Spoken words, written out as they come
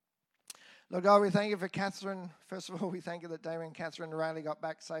Lord God, we thank you for Catherine. First of all, we thank you that Damien and Catherine Riley got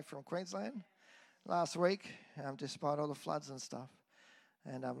back safe from Queensland last week, despite all the floods and stuff.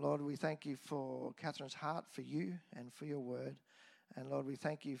 And Lord, we thank you for Catherine's heart for you and for your word. And Lord, we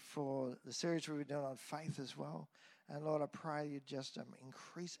thank you for the series we've been doing on faith as well. And Lord, I pray you just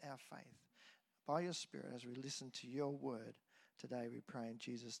increase our faith by your Spirit as we listen to your word today. We pray in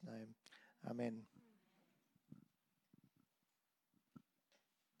Jesus' name. Amen.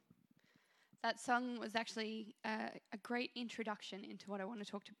 That song was actually a great introduction into what I want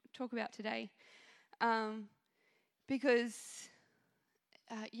to talk about today, because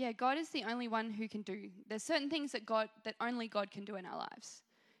God is the only one who can do. There's certain things that only God can do in our lives.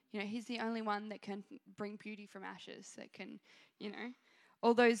 He's the only one that can bring beauty from ashes. That can,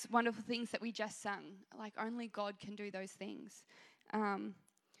 all those wonderful things that we just sung. Like only God can do those things.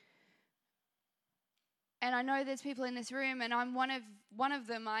 And I know there's people in this room, and I'm one of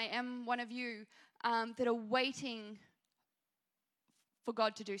them. I am one of you that are waiting for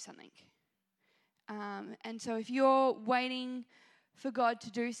God to do something. And so if you're waiting for God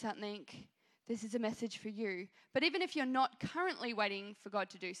to do something, this is a message for you. But even if you're not currently waiting for God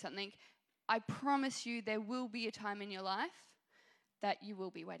to do something, I promise you there will be a time in your life that you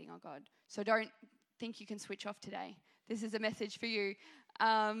will be waiting on God. So don't think you can switch off today. This is a message for you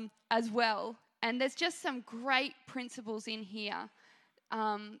as well. And there's just some great principles in here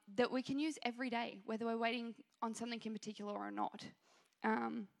that we can use every day, whether we're waiting on something in particular or not.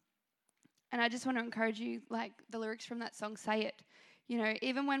 And I just want to encourage you, like the lyrics from that song say it.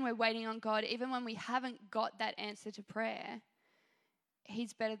 Even when we're waiting on God, even when we haven't got that answer to prayer,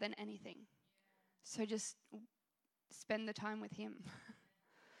 He's better than anything. So just spend the time with Him.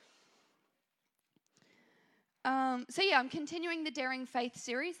 I'm continuing the Daring Faith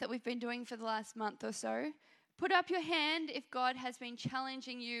series that we've been doing for the last month or so. Put up your hand if God has been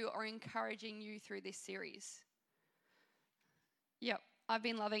challenging you or encouraging you through this series. Yep, I've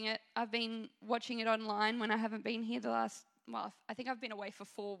been loving it. I've been watching it online when I haven't been here I think I've been away for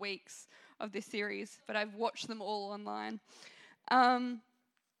 4 weeks of this series, but I've watched them all online.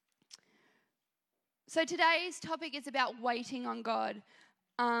 So today's topic is about waiting on God.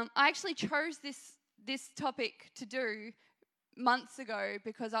 I actually chose this topic to do months ago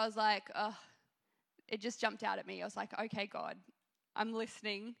because I was like, it just jumped out at me. I was like, okay, God, I'm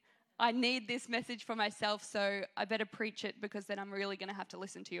listening. I need this message for myself, so I better preach it because then I'm really going to have to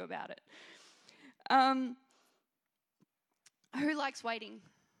listen to you about it. Who likes waiting?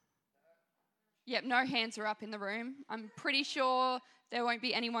 Yep, no hands are up in the room. I'm pretty sure there won't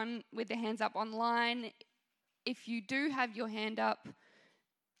be anyone with their hands up online. If you do have your hand up,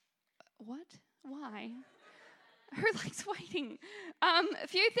 what? Why? Who likes waiting? A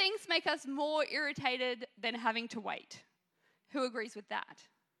few things make us more irritated than having to wait. Who agrees with that?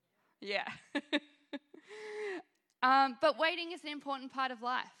 Yeah. But waiting is an important part of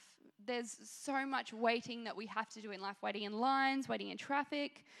life. There's so much waiting that we have to do in life, waiting in lines, waiting in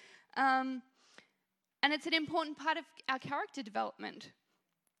traffic. And it's an important part of our character development.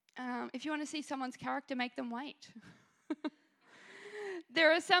 If you want to see someone's character, make them wait.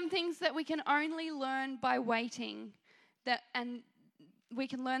 There are some things that we can only learn by waiting, and we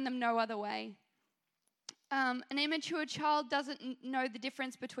can learn them no other way. An immature child doesn't know the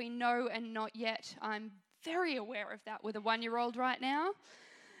difference between no and not yet. I'm very aware of that with a 1-year-old right now.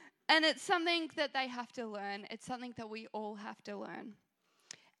 And it's something that they have to learn. It's something that we all have to learn.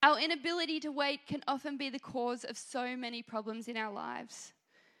 Our inability to wait can often be the cause of so many problems in our lives.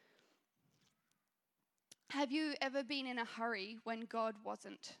 Have you ever been in a hurry when God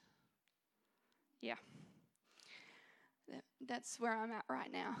wasn't? Yeah. That's where I'm at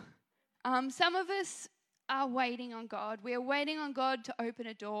right now. Some of us are waiting on God. We are waiting on God to open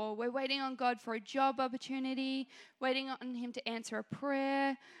a door. We're waiting on God for a job opportunity, waiting on Him to answer a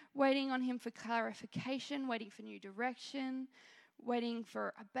prayer, waiting on Him for clarification, waiting for new direction, waiting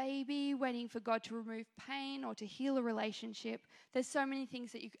for a baby, waiting for God to remove pain or to heal a relationship. There's so many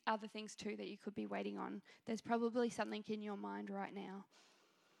things other things too that you could be waiting on. There's probably something in your mind right now.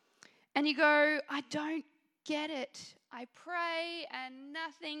 And you go, I don't get it. I pray and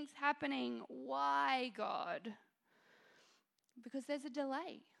nothing's happening. Why, God? Because there's a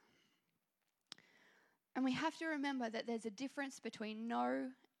delay. And we have to remember that there's a difference between no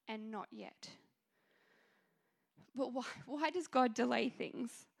and not yet. But why does God delay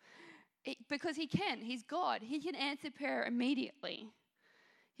things? Because He can. He's God. He can answer prayer immediately.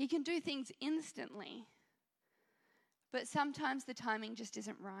 He can do things instantly. But sometimes the timing just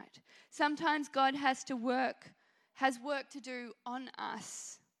isn't right. Sometimes God has work to do on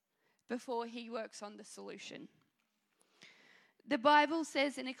us before He works on the solution. The Bible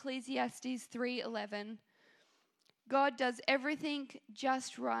says in Ecclesiastes 3:11, God does everything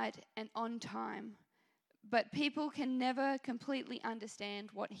just right and on time, but people can never completely understand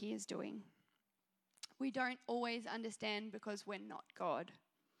what he is doing. We don't always understand because we're not God.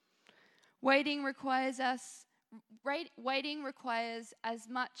 Waiting requires as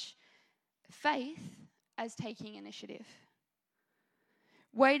much faith as taking initiative.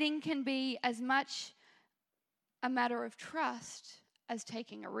 Waiting can be as much a matter of trust as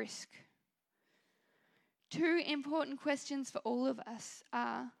taking a risk. Two important questions for all of us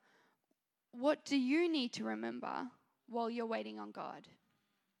are, what do you need to remember while you're waiting on God?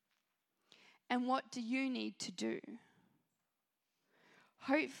 And what do you need to do?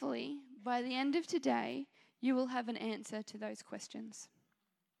 Hopefully, by the end of today, you will have an answer to those questions.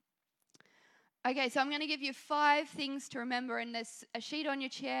 Okay, so I'm going to give you 5 things to remember, and there's a sheet on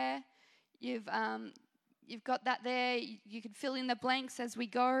your chair. You've got that there. You can fill in the blanks as we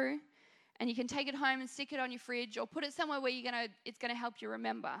go, and you can take it home and stick it on your fridge or put it somewhere where it's going to help you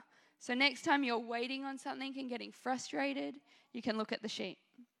remember. So next time you're waiting on something and getting frustrated, you can look at the sheet.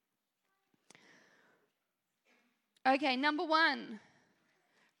 Okay, number 1.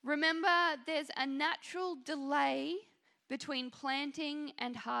 Remember, there's a natural delay between planting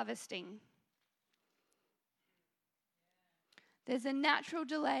and harvesting. There's a natural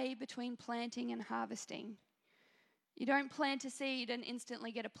delay between planting and harvesting. You don't plant a seed and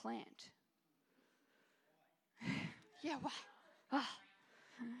instantly get a plant. Yeah, why? Oh.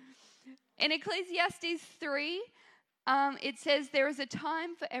 In Ecclesiastes 3, it says, there is a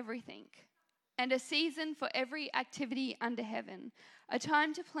time for everything and a season for every activity under heaven, a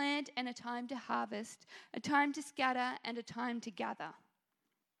time to plant and a time to harvest, a time to scatter and a time to gather.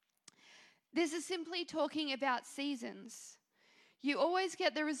 This is simply talking about seasons. You always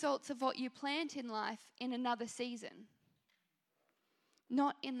get the results of what you plant in life in another season,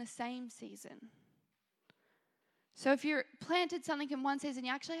 not in the same season. So if you planted something in one season,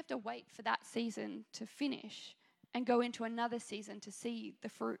 you actually have to wait for that season to finish and go into another season to see the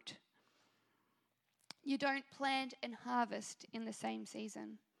fruit. You don't plant and harvest in the same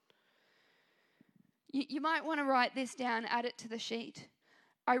season. You might want to write this down, add it to the sheet.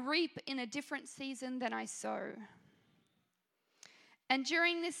 I reap in a different season than I sow. And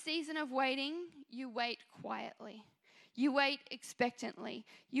during this season of waiting, you wait quietly. You wait expectantly.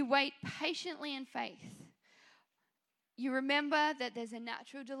 You wait patiently in faith. You remember that there's a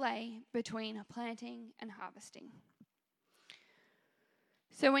natural delay between planting and harvesting.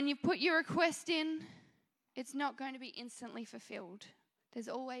 So when you put your request in, it's not going to be instantly fulfilled. There's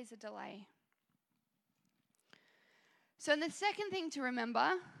always a delay. So the second thing to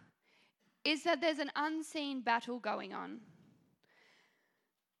remember is that there's an unseen battle going on.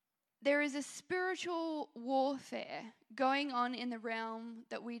 There is a spiritual warfare going on in the realm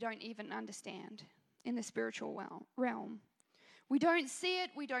that we don't even understand, in the spiritual realm. We don't see it,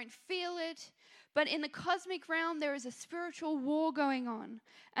 we don't feel it, but in the cosmic realm there is a spiritual war going on.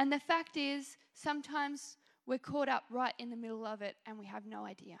 And the fact is, sometimes we're caught up right in the middle of it and we have no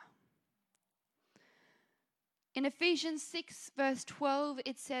idea. In Ephesians 6 verse 12,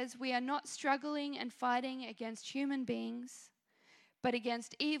 it says, we are not struggling and fighting against human beings, but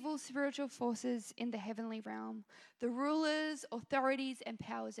against evil spiritual forces in the heavenly realm, the rulers, authorities, and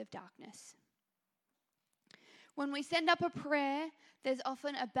powers of darkness. When we send up a prayer, there's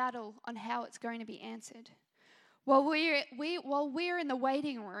often a battle on how it's going to be answered. While we're in the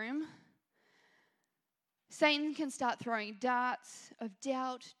waiting room, Satan can start throwing darts of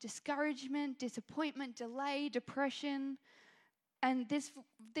doubt, discouragement, disappointment, delay, depression. And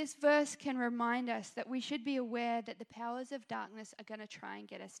this verse can remind us that we should be aware that the powers of darkness are going to try and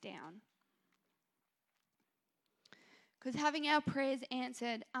get us down. Because having our prayers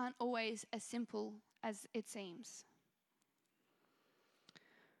answered aren't always as simple as it seems.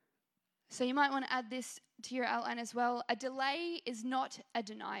 So you might want to add this to your outline as well. A delay is not a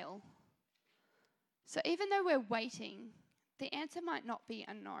denial. So even though we're waiting, the answer might not be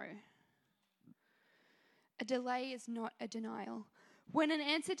a no. A delay is not a denial. When an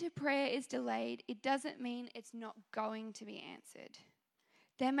answer to prayer is delayed, it doesn't mean it's not going to be answered.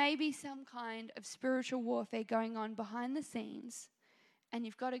 There may be some kind of spiritual warfare going on behind the scenes, and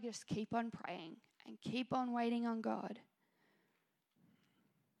you've got to just keep on praying and keep on waiting on God.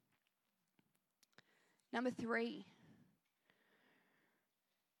 Number 3.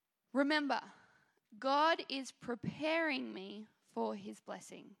 Remember, God is preparing me for his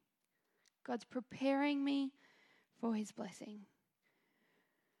blessing. God's preparing me for his blessing.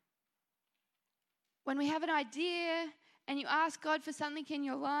 When we have an idea and you ask God for something in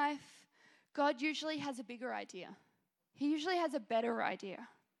your life, God usually has a bigger idea. He usually has a better idea.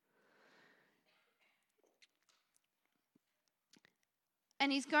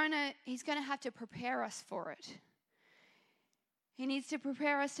 And he's going to have to prepare us for it. He needs to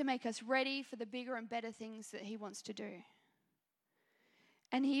prepare us to make us ready for the bigger and better things that he wants to do.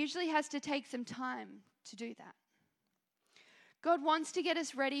 And he usually has to take some time to do that. God wants to get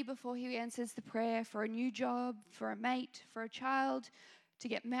us ready before he answers the prayer for a new job, for a mate, for a child, to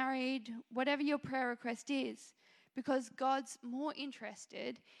get married, whatever your prayer request is, because God's more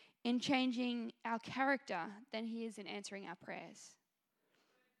interested in changing our character than he is in answering our prayers.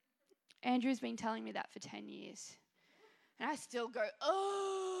 Andrew's been telling me that for 10 years. And I still go,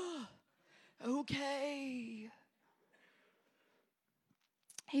 oh, okay.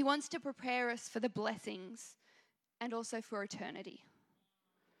 He wants to prepare us for the blessings and also for eternity.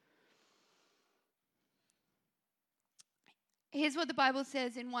 Here's what the Bible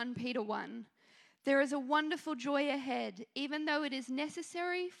says in 1 Peter 1. There is a wonderful joy ahead, even though it is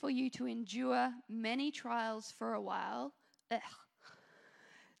necessary for you to endure many trials for a while.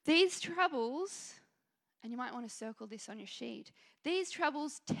 These troubles, and you might want to circle this on your sheet, these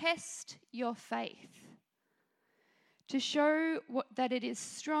troubles test your faith to show that it is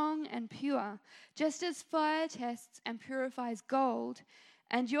strong and pure, just as fire tests and purifies gold,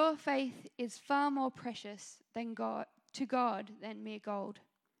 and your faith is far more precious to God than mere gold.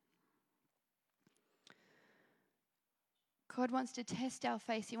 God wants to test our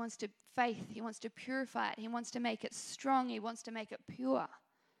faith. He wants to purify it. He wants to make it strong. He wants to make it pure.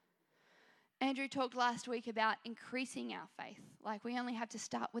 Andrew talked last week about increasing our faith. Like we only have to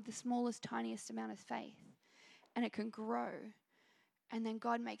start with the smallest, tiniest amount of faith. And it can grow. And then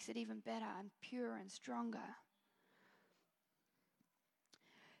God makes it even better and pure and stronger.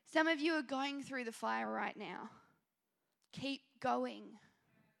 Some of you are going through the fire right now. Keep going.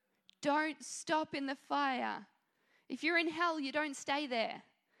 Don't stop in the fire. If you're in hell, you don't stay there.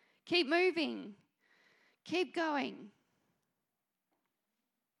 Keep moving. Keep going.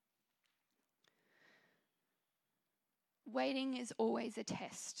 Waiting is always a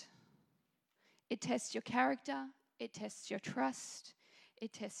test. It tests your character. It tests your trust.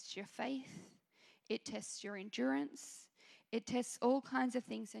 It tests your faith. It tests your endurance. It tests all kinds of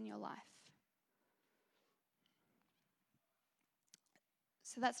things in your life.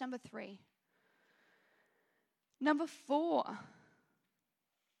 So that's number 3. Number 4.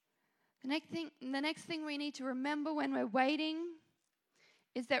 The next thing we need to remember when we're waiting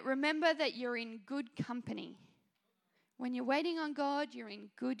is that remember that you're in good company. When you're waiting on God, you're in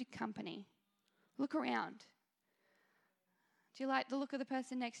good company. Look around. Do you like the look of the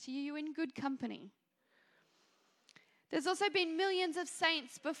person next to you? You're in good company. There's also been millions of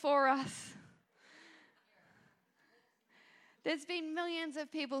saints before us. There's been millions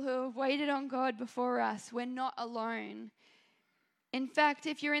of people who have waited on God before us. We're not alone. In fact,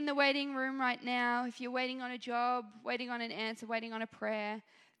 if you're in the waiting room right now, if you're waiting on a job, waiting on an answer, waiting on a prayer,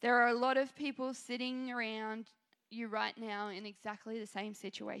 there are a lot of people sitting around you right now in exactly the same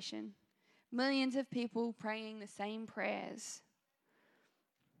situation. Millions of people praying the same prayers.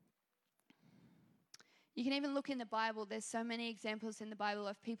 You can even look in the Bible. There's so many examples in the Bible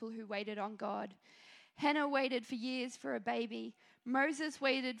of people who waited on God. Hannah waited for years for a baby. Moses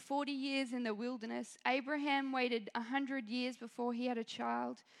waited 40 years in the wilderness. Abraham waited 100 years before he had a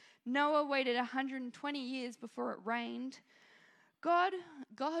child. Noah waited 120 years before it rained. God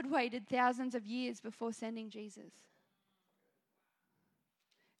waited thousands of years before sending Jesus.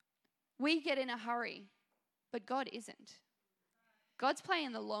 We get in a hurry, but God isn't. God's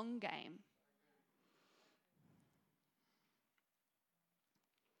playing the long game.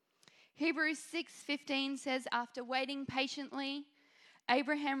 Hebrews 6:15 says, after waiting patiently,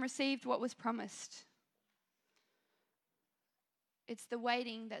 Abraham received what was promised. It's the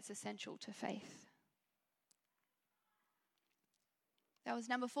waiting that's essential to faith. That was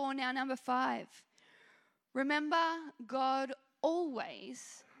number 4. Now number 5. Remember, God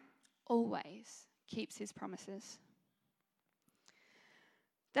always keeps his promises.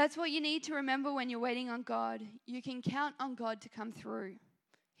 That's what you need to remember when you're waiting on God. You can count on God to come through.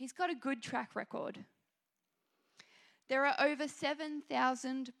 He's got a good track record. There are over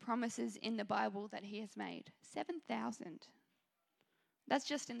 7,000 promises in the Bible that he has made. 7,000. That's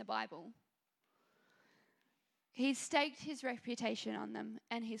just in the Bible. He's staked his reputation on them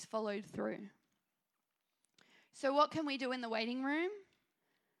and he's followed through. So what can we do in the waiting room?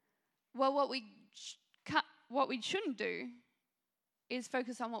 Well, what we shouldn't do is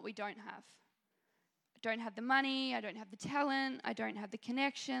focus on what we don't have. I don't have the money, I don't have the talent, I don't have the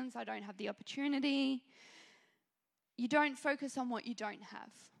connections, I don't have the opportunity. You don't focus on what you don't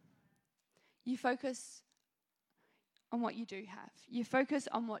have. You focus on what you do have. You focus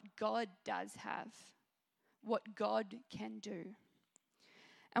on what God does have, what God can do.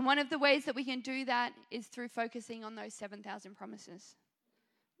 And one of the ways that we can do that is through focusing on those 7,000 promises.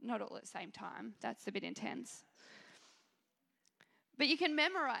 Not all at the same time. That's a bit intense. But you can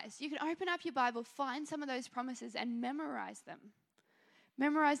memorize. You can open up your Bible, find some of those promises and memorize them.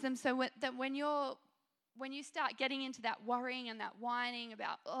 Memorize them so that when you start getting into that worrying and that whining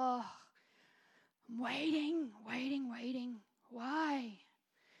about, oh, I'm waiting. Why?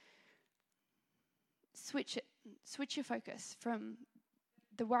 Switch your focus from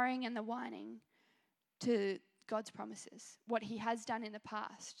the worrying and the whining to God's promises, what he has done in the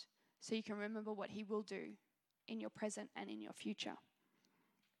past, so you can remember what he will do in your present and in your future.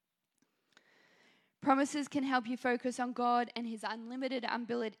 Promises can help you focus on God and his unlimited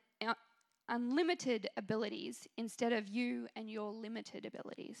abilities instead of you and your limited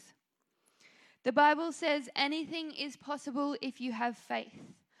abilities. The Bible says anything is possible if you have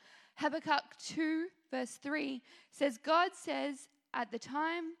faith. Habakkuk 2 verse 3 says, God says, at the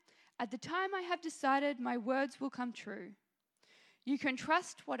time I have decided, my words will come true. You can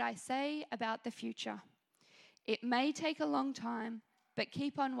trust what I say about the future. It may take a long time, but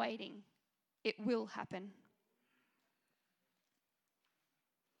keep on waiting. It will happen.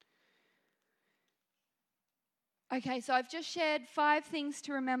 Okay, so I've just shared 5 things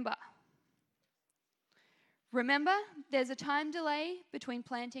to remember. Remember, there's a time delay between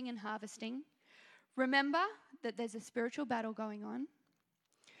planting and harvesting. Remember that there's a spiritual battle going on.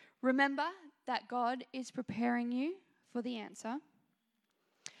 Remember that God is preparing you for the answer.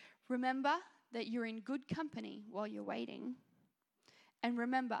 Remember that you're in good company while you're waiting. And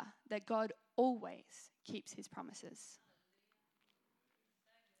remember that God always keeps his promises.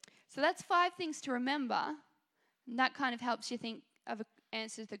 So that's 5 things to remember. And that kind of helps you think of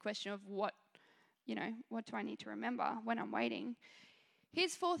answers the question of what do I need to remember when I'm waiting?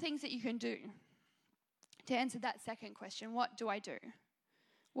 Here's 4 things that you can do to answer that second question. What do I do?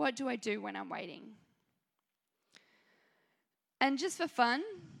 What do I do when I'm waiting? And just for fun,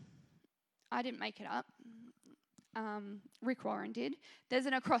 I didn't make it up. Rick Warren did. There's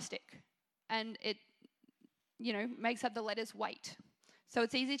an acrostic, and it, makes up the letters wait. So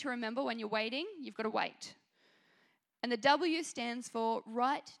it's easy to remember when you're waiting, you've got to wait. And the W stands for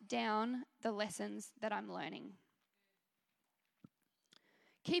write down the lessons that I'm learning.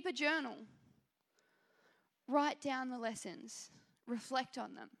 Keep a journal. Write down the lessons. Reflect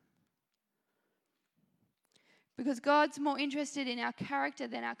on them. Because God's more interested in our character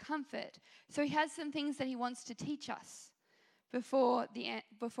than our comfort. So he has some things that he wants to teach us before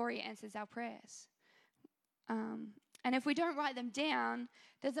he answers our prayers. And if we don't write them down,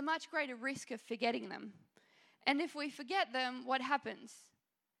 there's a much greater risk of forgetting them. And if we forget them, what happens?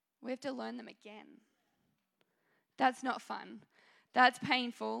 We have to learn them again. That's not fun. That's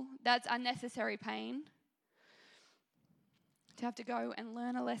painful. That's unnecessary pain. To have to go and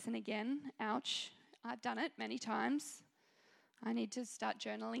learn a lesson again. Ouch. I've done it many times. I need to start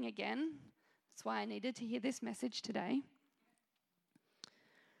journaling again. That's why I needed to hear this message today.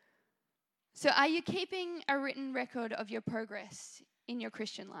 So are you keeping a written record of your progress in your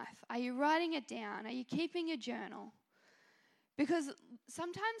Christian life? Are you writing it down? Are you keeping a journal? Because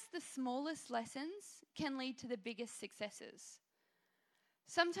sometimes the smallest lessons can lead to the biggest successes.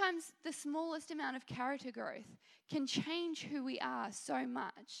 Sometimes the smallest amount of character growth can change who we are so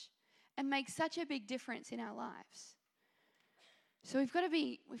much and make such a big difference in our lives. So we've got to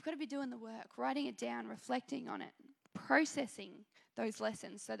be doing the work, writing it down, reflecting on it, processing those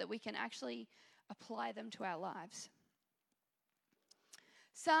lessons so that we can actually apply them to our lives.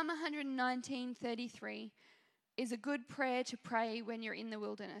 Psalm 119:33 is a good prayer to pray when you're in the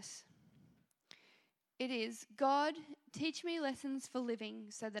wilderness. It is, God, teach me lessons for living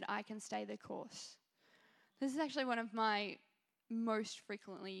so that I can stay the course. This is actually one of my most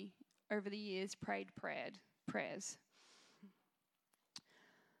frequently over the years prayed prayers.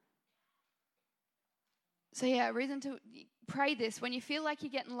 So yeah, a reason to pray this. When you feel like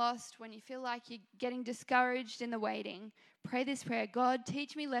you're getting lost, when you feel like you're getting discouraged in the waiting, pray this prayer. God,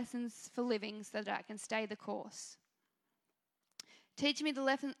 teach me lessons for living so that I can stay the course. Teach me the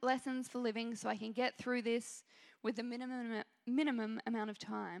lessons for living so I can get through this with the minimum amount of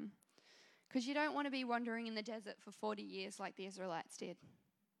time. Because you don't want to be wandering in the desert for 40 years like the Israelites did.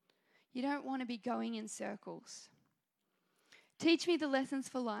 You don't want to be going in circles. Teach me the lessons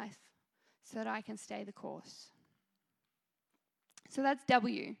for life so that I can stay the course. So that's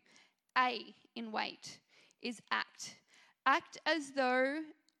W. A in wait is act. Act as though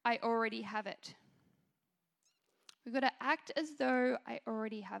I already have it. We've got to act as though I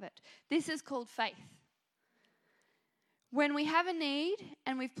already have it. This is called faith. When we have a need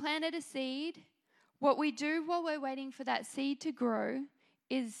and we've planted a seed, what we do while we're waiting for that seed to grow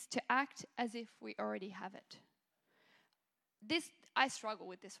is to act as if we already have it. I struggle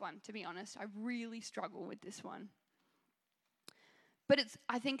with this one, to be honest. I really struggle with this one. But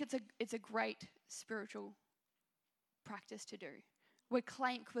I think it's a great spiritual practice to do.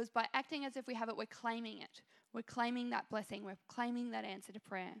 Because by acting as if we have it, we're claiming it. We're claiming that blessing. We're claiming that answer to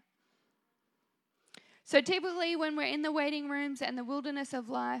prayer. So typically when we're in the waiting rooms and the wilderness of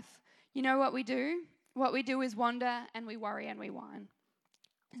life, you know what we do? What we do is wander and we worry and we whine.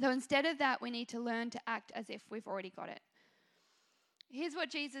 So instead of that, we need to learn to act as if we've already got it. Here's what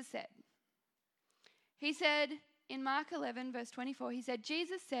Jesus said. He said in Mark 11, verse 24, he said,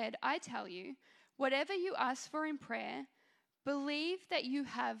 Jesus said, I tell you, whatever you ask for in prayer, believe that you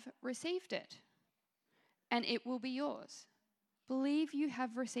have received it, and it will be yours. Believe you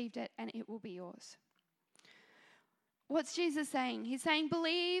have received it, and it will be yours. What's Jesus saying? He's saying,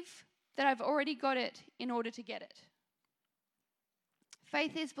 believe that I've already got it in order to get it.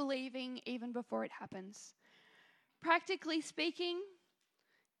 Faith is believing even before it happens. Practically speaking,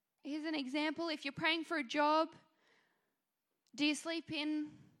 here's an example. If you're praying for a job, do you sit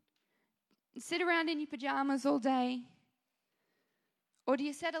around in your pajamas all day? Or do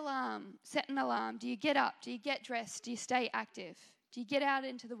you set an alarm? Do you get up? Do you get dressed? Do you stay active? Do you get out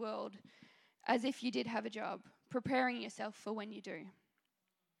into the world as if you did have a job, preparing yourself for when you do?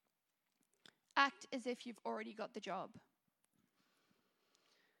 Act as if you've already got the job.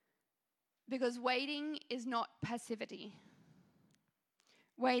 Because waiting is not passivity.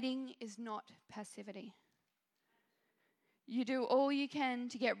 Waiting is not passivity. You do all you can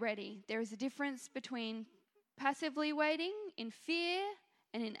to get ready. There is a difference between passively waiting in fear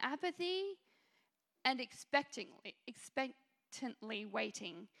and in apathy and expectantly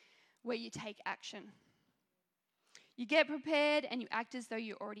waiting where you take action. You get prepared and you act as though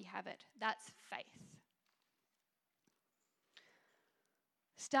you already have it. That's faith.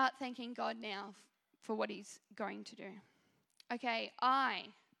 Start thanking God now for what he's going to do. Okay, the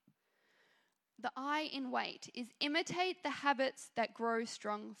I in wait is imitate the habits that grow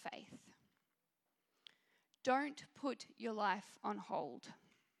strong faith. Don't put your life on hold.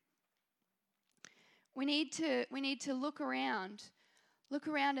 We need to look around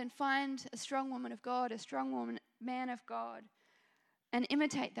and find a strong woman of God, a strong man of God, and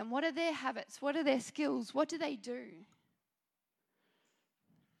imitate them. What are their habits? What are their skills? What do they do?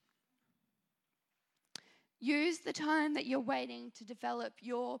 Use the time that you're waiting to develop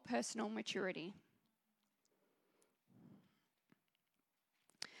your personal maturity.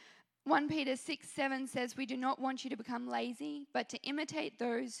 1 Peter 6:7 says, we do not want you to become lazy, but to imitate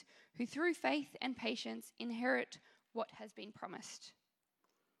those who through faith and patience inherit what has been promised.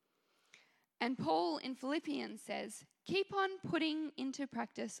 And Paul in Philippians says, keep on putting into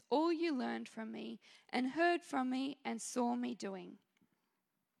practice all you learned from me and heard from me and saw me doing.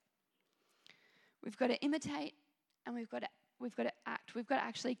 We've got to imitate and we've got to act. We've got to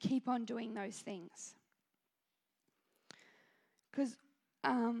actually keep on doing those things. Because,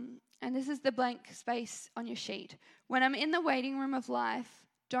 and this is the blank space on your sheet. When I'm in the waiting room of life,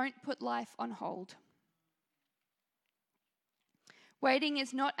 don't put life on hold. Waiting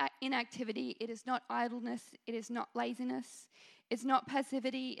is not inactivity. It is not idleness. It is not laziness. It's not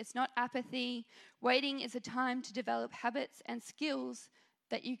passivity. It's not apathy. Waiting is a time to develop habits and skills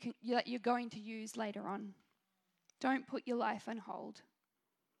that you're going to use later on. Don't put your life on hold.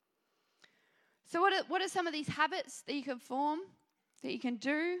 So what are some of these habits that you can form, that you can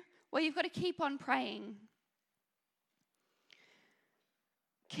do? Well, you've got to keep on praying.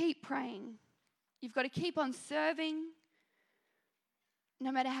 Keep praying. You've got to keep on serving,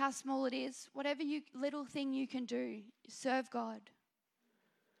 no matter how small it is. Whatever little thing you can do, serve God.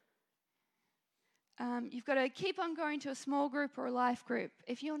 You've got to keep on going to a small group or a life group.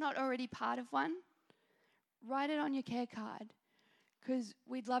 If you're not already part of one, write it on your care card, because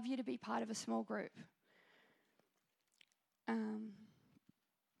we'd love you to be part of a small group.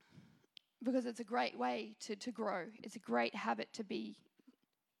 Because it's a great way to grow. It's a great habit to be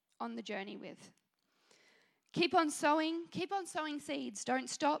on the journey with. Keep on sowing seeds. Don't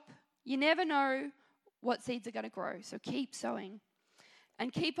stop. You never know what seeds are going to grow, so keep sowing.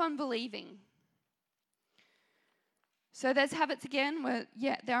 And keep on believing. So there's habits again where,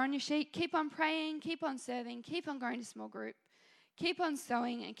 they're on your sheet. Keep on praying, keep on serving, keep on going to small group, keep on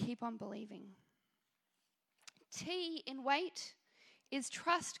sowing, and keep on believing. T in wait is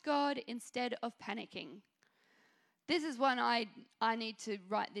trust God instead of panicking. This is one I need to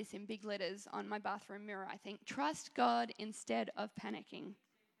write this in big letters on my bathroom mirror, I think. Trust God instead of panicking.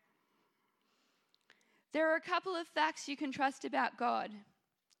 There are a couple of facts you can trust about God.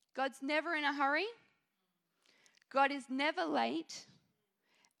 God's never in a hurry. God is never late.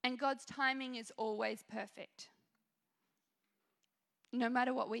 And God's timing is always perfect. No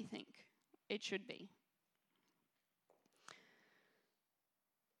matter what we think it should be.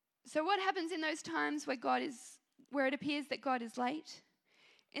 So what happens in those times where it appears that God is late?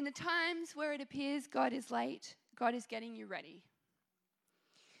 In the times where it appears God is late, God is getting you ready.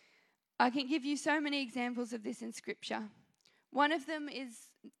 I can give you so many examples of this in Scripture. One of them is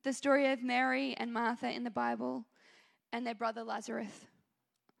the story of Mary and Martha in the Bible and their brother Lazarus.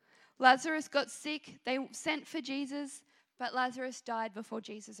 Lazarus got sick. They sent for Jesus, but Lazarus died before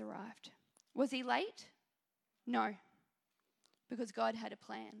Jesus arrived. Was he late? No, because God had a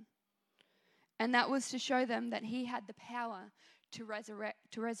plan. And that was to show them that he had the power to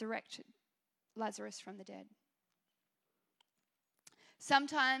resurrect Lazarus from the dead.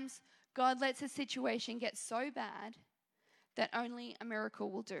 Sometimes God lets a situation get so bad that only a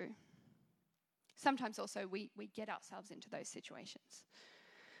miracle will do. Sometimes also we get ourselves into those situations.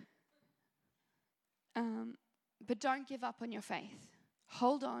 But don't give up on your faith.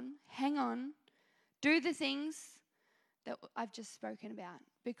 Hold on, hang on, do the things that I've just spoken about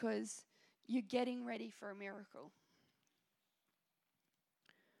because you're getting ready for a miracle.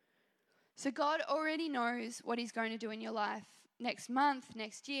 So God already knows what he's going to do in your life next month,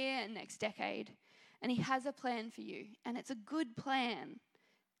 next year, and next decade. And he has a plan for you. And it's a good plan.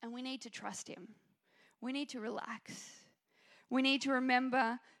 And we need to trust him. We need to relax. We need to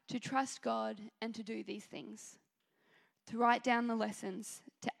remember to trust God and to do these things. To write down the lessons.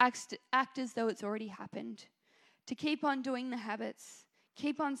 To act as though it's already happened. To keep on doing the habits.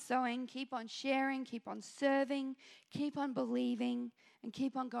 Keep on sowing. Keep on sharing. Keep on serving. Keep on believing. And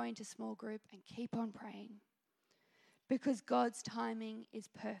keep on going to small group. And keep on praying. Because God's timing is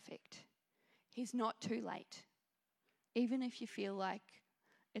perfect. He's not too late. Even if you feel like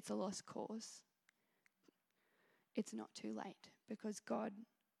it's a lost cause, it's not too late because God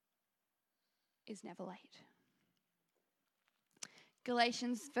is never late.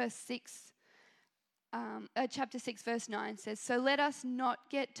 Galatians chapter 6, verse 9 says, "So let us not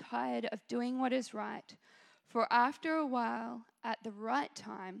get tired of doing what is right, for after a while, at the right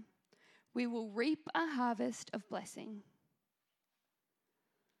time, we will reap a harvest of blessing."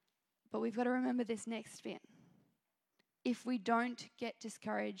 But we've got to remember this next bit. If we don't get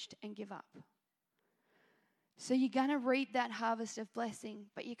discouraged and give up. So you're going to reap that harvest of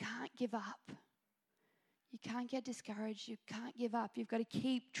blessing, but you can't give up. You can't get discouraged. You can't give up. You've got to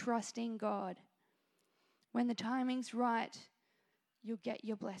keep trusting God. When the timing's right, you'll get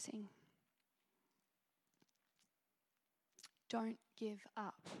your blessing. Don't give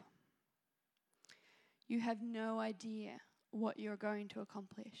up. You have no idea what you're going to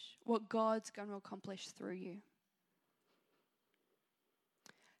accomplish, what God's going to accomplish through you.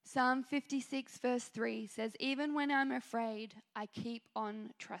 Psalm 56 verse 3 says, "Even when I'm afraid, I keep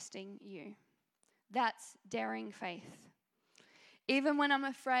on trusting you." That's daring faith. Even when I'm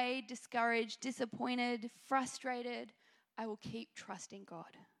afraid, discouraged, disappointed, frustrated, I will keep trusting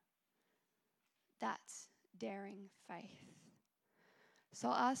God. That's daring faith. So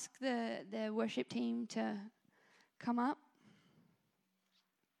I'll ask the worship team to come up.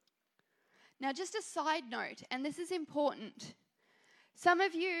 Now, just a side note, and this is important. Some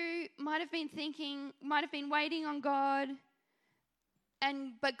of you might have been waiting on God,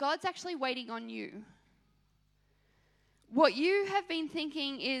 but God's actually waiting on you. What you have been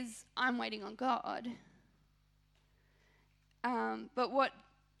thinking is, I'm waiting on God. But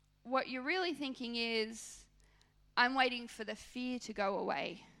what you're really thinking is, I'm waiting for the fear to go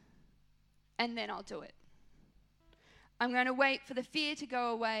away, and then I'll do it. I'm going to wait for the fear to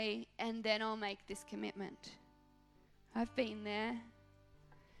go away, and then I'll make this commitment. I've been there.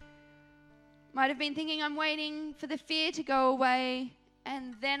 Might have been thinking I'm waiting for the fear to go away,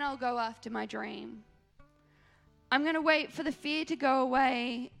 and then I'll go after my dream. I'm going to wait for the fear to go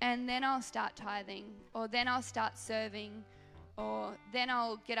away, and then I'll start tithing, or then I'll start serving, or then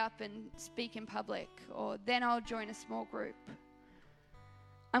I'll get up and speak in public, or then I'll join a small group.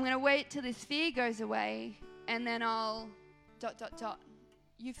 I'm going to wait till this fear goes away, and then I'll ...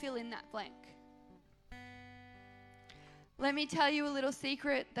 You fill in that blank. Let me tell you a little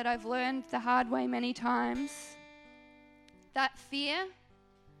secret that I've learned the hard way many times. That fear,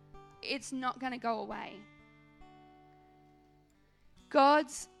 it's not going to go away.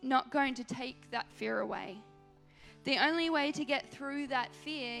 God's not going to take that fear away. The only way to get through that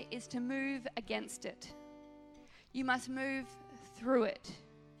fear is to move against it. You must move through it.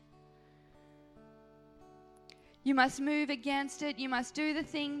 You must move against it. You must do the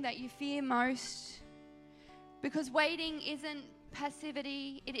thing that you fear most. Because waiting isn't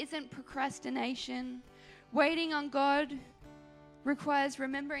passivity, it isn't procrastination. Waiting on God requires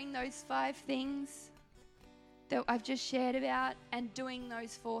remembering those 5 things that I've just shared about and doing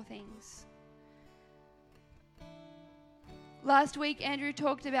those 4 things. Last week, Andrew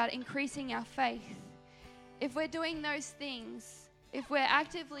talked about increasing our faith. If we're doing those things, if we're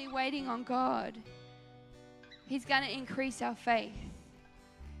actively waiting on God, He's going to increase our faith.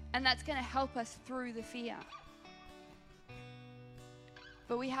 And that's going to help us through the fear.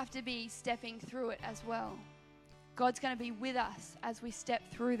 But we have to be stepping through it as well. God's going to be with us as we step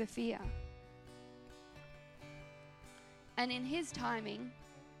through the fear. And in His timing,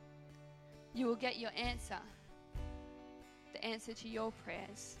 you will get your answer. The answer to your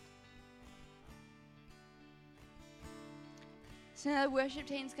prayers. So now the worship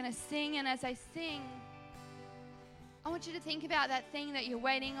team's going to sing, and as they sing, I want you to think about that thing that you're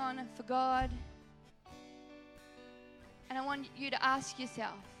waiting on for God. And I want you to ask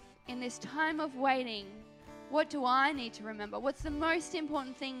yourself, in this time of waiting, what do I need to remember? What's the most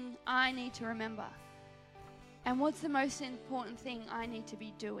important thing I need to remember? And what's the most important thing I need to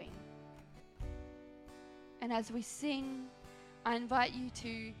be doing? And as we sing, I invite you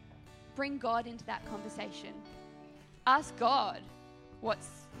to bring God into that conversation. Ask God, what's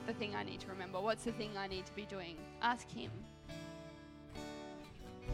the thing I need to remember? What's the thing I need to be doing? Ask Him.